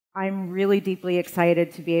I'm really deeply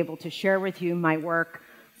excited to be able to share with you my work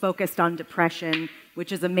focused on depression,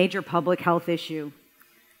 which is a major public health issue.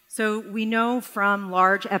 So we know from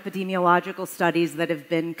large epidemiological studies that have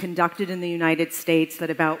been conducted in the United States that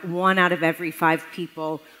about 1 out of every 5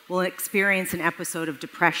 people will experience an episode of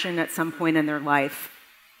depression at some point in their life.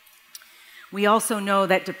 We also know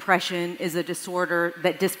that depression is a disorder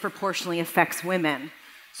that disproportionately affects women.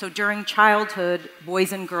 So during childhood,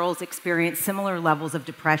 boys and girls experience similar levels of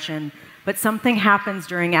depression, but something happens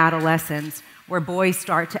during adolescence where girls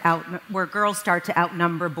start to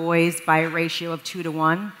outnumber boys by a ratio of 2 to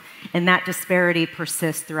 1, and that disparity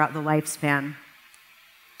persists throughout the lifespan.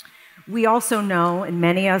 We also know, and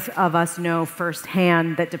many of us know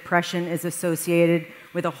firsthand, that depression is associated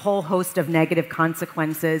with a whole host of negative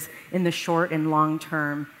consequences in the short and long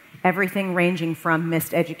term. Everything ranging from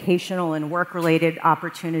missed educational and work-related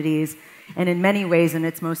opportunities, and in many ways, in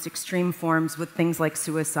its most extreme forms, with things like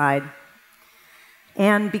suicide.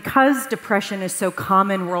 And because depression is so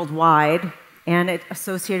common worldwide, and it's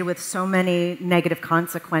associated with so many negative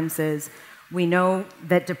consequences, we know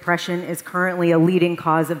that depression is currently a leading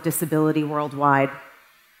cause of disability worldwide.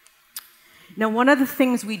 Now, one of the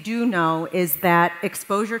things we do know is that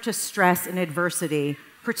exposure to stress and adversity,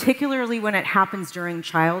 particularly when it happens during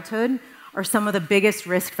childhood, are some of the biggest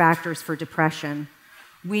risk factors for depression.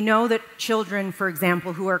 We know that children, for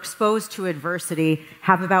example, who are exposed to adversity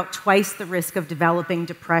have about twice the risk of developing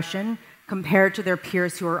depression compared to their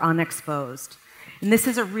peers who are unexposed. And this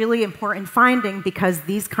is a really important finding because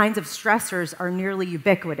these kinds of stressors are nearly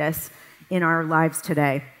ubiquitous in our lives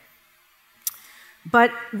today.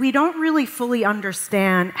 But we don't really fully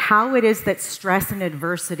understand how it is that stress and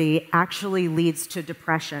adversity actually leads to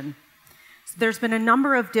depression. So there's been a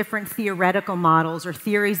number of different theoretical models or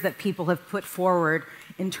theories that people have put forward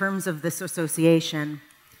in terms of this association.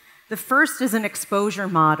 The first is an exposure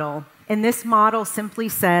model, and this model simply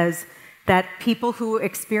says that people who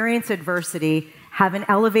experience adversity have an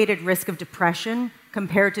elevated risk of depression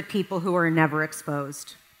compared to people who are never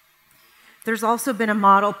exposed. There's also been a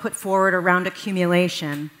model put forward around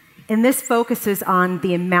accumulation, and this focuses on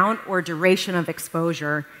the amount or duration of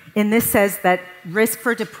exposure. And this says that risk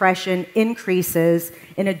for depression increases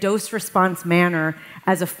in a dose-response manner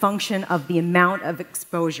as a function of the amount of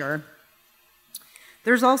exposure.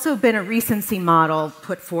 There's also been a recency model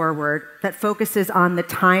put forward that focuses on the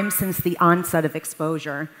time since the onset of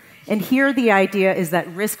exposure. And here the idea is that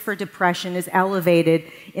risk for depression is elevated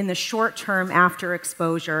in the short term after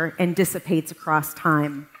exposure and dissipates across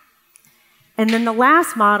time. And then the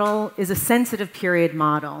last model is a sensitive period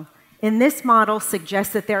model. And this model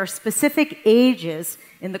suggests that there are specific ages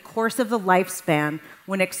in the course of the lifespan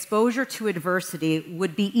when exposure to adversity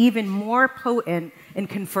would be even more potent in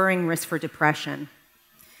conferring risk for depression.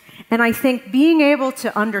 And I think being able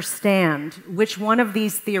to understand which one of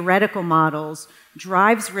these theoretical models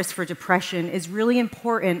drives risk for depression is really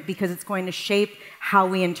important because it's going to shape how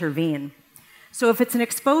we intervene. So if it's an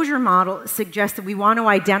exposure model, it suggests that we want to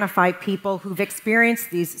identify people who've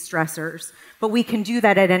experienced these stressors, but we can do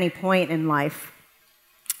that at any point in life.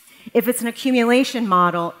 If it's an accumulation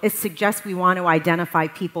model, it suggests we want to identify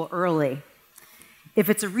people early. If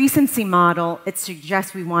it's a recency model, it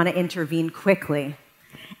suggests we want to intervene quickly.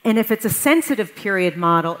 And if it's a sensitive period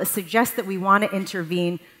model, it suggests that we want to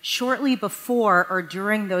intervene shortly before or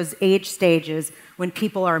during those age stages when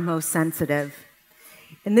people are most sensitive.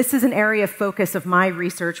 And this is an area of focus of my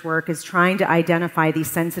research work, is trying to identify these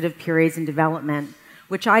sensitive periods in development,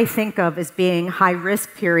 which I think of as being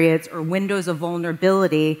high-risk periods or windows of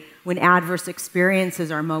vulnerability when adverse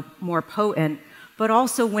experiences are more potent, but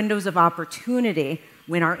also windows of opportunity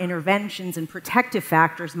when our interventions and protective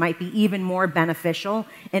factors might be even more beneficial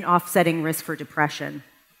in offsetting risk for depression.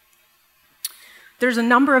 There's a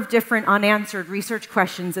number of different unanswered research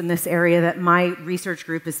questions in this area that my research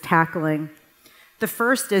group is tackling. The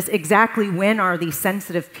first is exactly when are these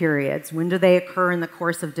sensitive periods? When do they occur in the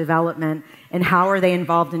course of development? And how are they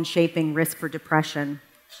involved in shaping risk for depression?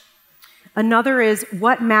 Another is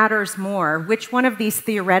what matters more? Which one of these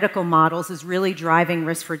theoretical models is really driving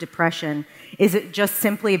risk for depression? Is it just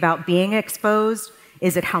simply about being exposed?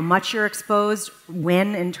 Is it how much you're exposed?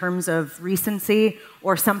 When in terms of recency?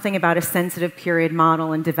 Or something about a sensitive period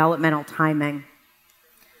model and developmental timing?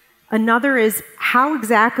 Another is how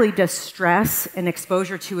exactly does stress and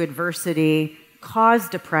exposure to adversity cause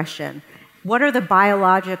depression? What are the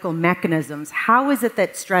biological mechanisms? How is it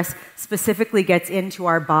that stress specifically gets into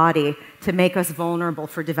our body to make us vulnerable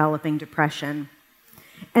for developing depression?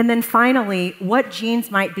 And then finally, what genes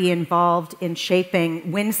might be involved in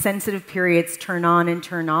shaping when sensitive periods turn on and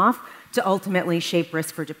turn off to ultimately shape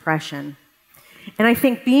risk for depression? And I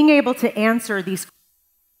think being able to answer these questions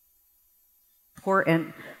is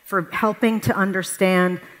important for helping to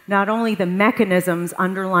understand not only the mechanisms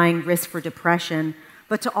underlying risk for depression,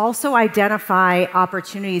 but to also identify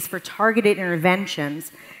opportunities for targeted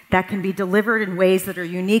interventions that can be delivered in ways that are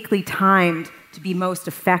uniquely timed to be most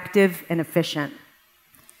effective and efficient.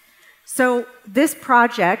 So this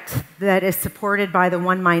project that is supported by the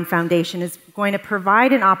One Mind Foundation is going to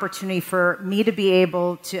provide an opportunity for me to be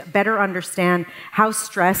able to better understand how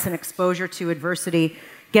stress and exposure to adversity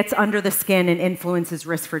gets under the skin and influences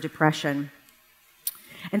risk for depression.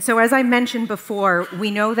 And so as I mentioned before,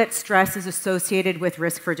 we know that stress is associated with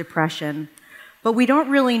risk for depression, but we don't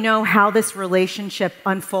really know how this relationship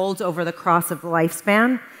unfolds over the course of the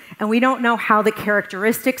lifespan. And we don't know how the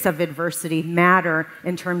characteristics of adversity matter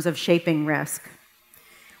in terms of shaping risk.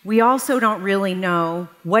 We also don't really know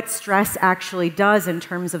what stress actually does in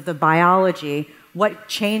terms of the biology, what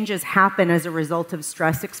changes happen as a result of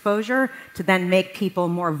stress exposure to then make people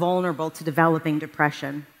more vulnerable to developing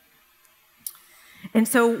depression. And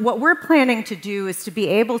so what we're planning to do is to be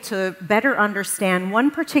able to better understand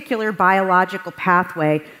one particular biological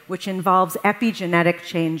pathway which involves epigenetic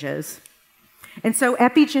changes. And so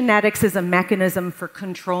epigenetics is a mechanism for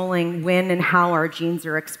controlling when and how our genes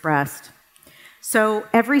are expressed. So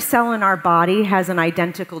every cell in our body has an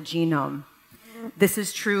identical genome. This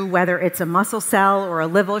is true whether it's a muscle cell or a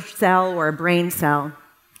liver cell or a brain cell.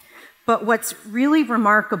 But what's really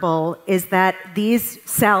remarkable is that these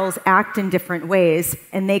cells act in different ways,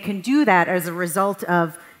 and they can do that as a result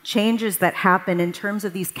of changes that happen in terms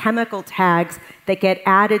of these chemical tags that get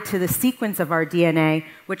added to the sequence of our DNA,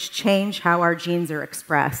 which change how our genes are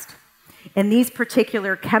expressed. And these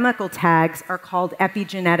particular chemical tags are called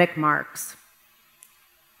epigenetic marks.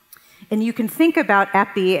 And you can think about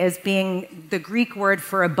epi as being the Greek word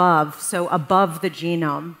for above, so above the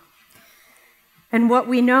genome. And what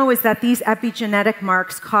we know is that these epigenetic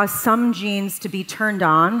marks cause some genes to be turned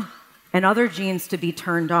on and other genes to be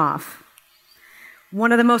turned off.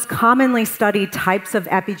 One of the most commonly studied types of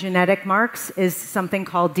epigenetic marks is something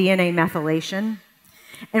called DNA methylation.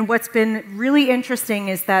 And what's been really interesting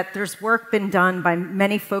is that there's work been done by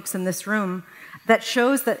many folks in this room that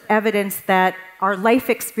shows that evidence that our life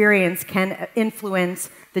experience can influence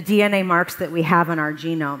the DNA marks that we have in our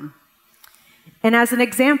genome. And as an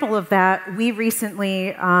example of that, we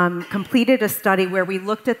recently completed a study where we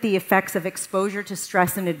looked at the effects of exposure to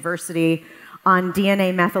stress and adversity on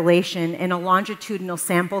DNA methylation in a longitudinal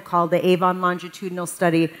sample called the Avon Longitudinal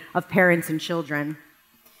Study of Parents and Children.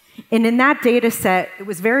 And in that data set, it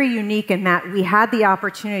was very unique in that we had the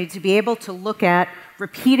opportunity to be able to look at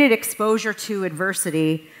repeated exposure to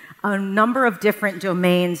adversity on a number of different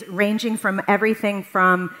domains, ranging from everything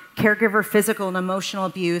from caregiver physical and emotional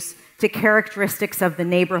abuse to characteristics of the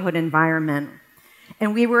neighborhood environment.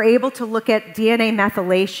 And we were able to look at DNA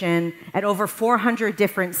methylation at over 400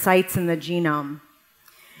 different sites in the genome.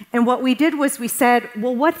 And what we did was we said,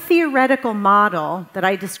 well, what theoretical model that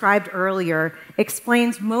I described earlier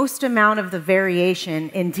explains most amount of the variation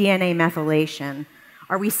in DNA methylation?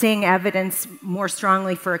 Are we seeing evidence more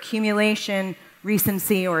strongly for accumulation,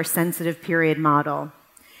 recency, or a sensitive period model?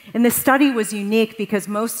 And this study was unique because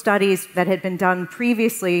most studies that had been done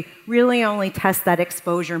previously really only test that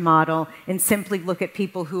exposure model and simply look at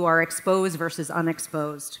people who are exposed versus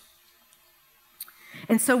unexposed.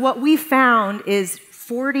 And so what we found is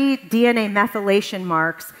 40 DNA methylation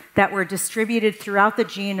marks that were distributed throughout the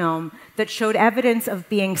genome that showed evidence of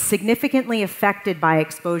being significantly affected by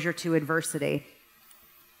exposure to adversity.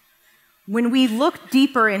 When we looked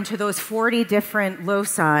deeper into those 40 different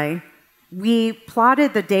loci, we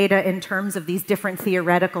plotted the data in terms of these different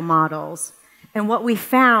theoretical models. And what we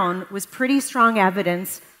found was pretty strong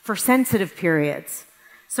evidence for sensitive periods.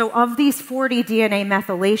 So of these 40 DNA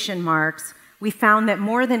methylation marks, we found that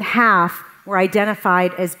more than half were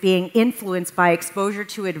identified as being influenced by exposure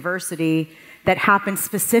to adversity that happened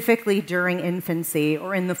specifically during infancy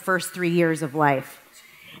or in the first 3 years of life.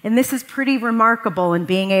 And this is pretty remarkable in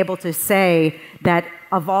being able to say that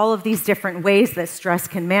of all of these different ways that stress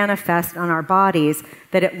can manifest on our bodies,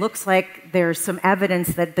 that it looks like there's some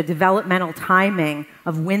evidence that the developmental timing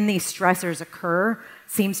of when these stressors occur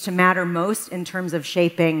seems to matter most in terms of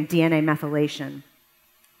shaping DNA methylation.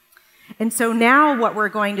 And so now what we're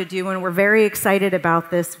going to do, and we're very excited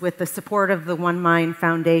about this with the support of the One Mind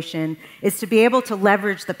Foundation, is to be able to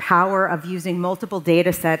leverage the power of using multiple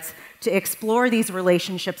data sets to explore these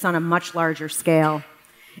relationships on a much larger scale.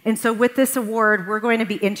 And so with this award, we're going to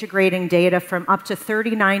be integrating data from up to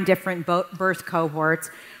 39 different birth cohorts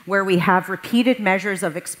where we have repeated measures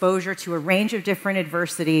of exposure to a range of different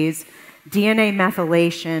adversities DNA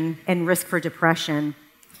methylation, and risk for depression.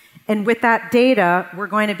 And with that data, we're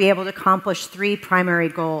going to be able to accomplish 3 primary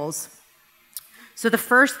goals. So the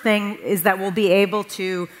first thing is that we'll be able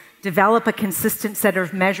to develop a consistent set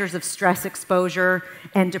of measures of stress exposure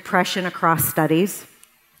and depression across studies.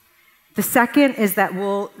 The second is that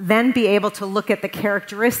we'll then be able to look at the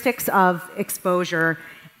characteristics of exposure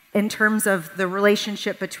in terms of the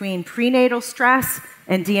relationship between prenatal stress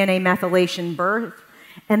and DNA methylation birth,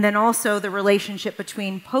 and then also the relationship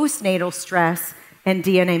between postnatal stress and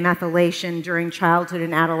DNA methylation during childhood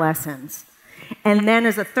and adolescence. And then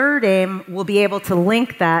as a third aim, we'll be able to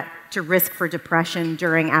link that to risk for depression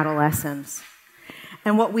during adolescence.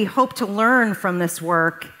 And what we hope to learn from this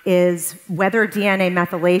work is whether DNA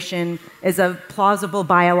methylation is a plausible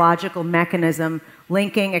biological mechanism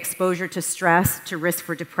linking exposure to stress to risk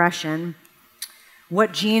for depression,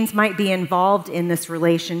 what genes might be involved in this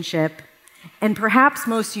relationship, and perhaps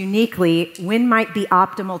most uniquely, when might be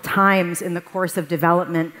optimal times in the course of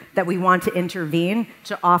development that we want to intervene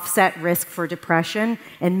to offset risk for depression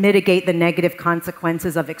and mitigate the negative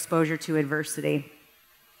consequences of exposure to adversity.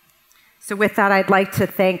 So with that, I'd like to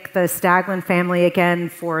thank the Staglin family again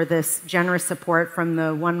for this generous support from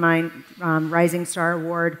the One Mind Rising Star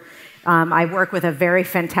Award. I work with a very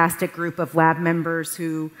fantastic group of lab members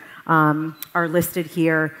who are listed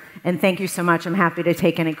here. And thank you so much. I'm happy to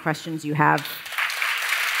take any questions you have.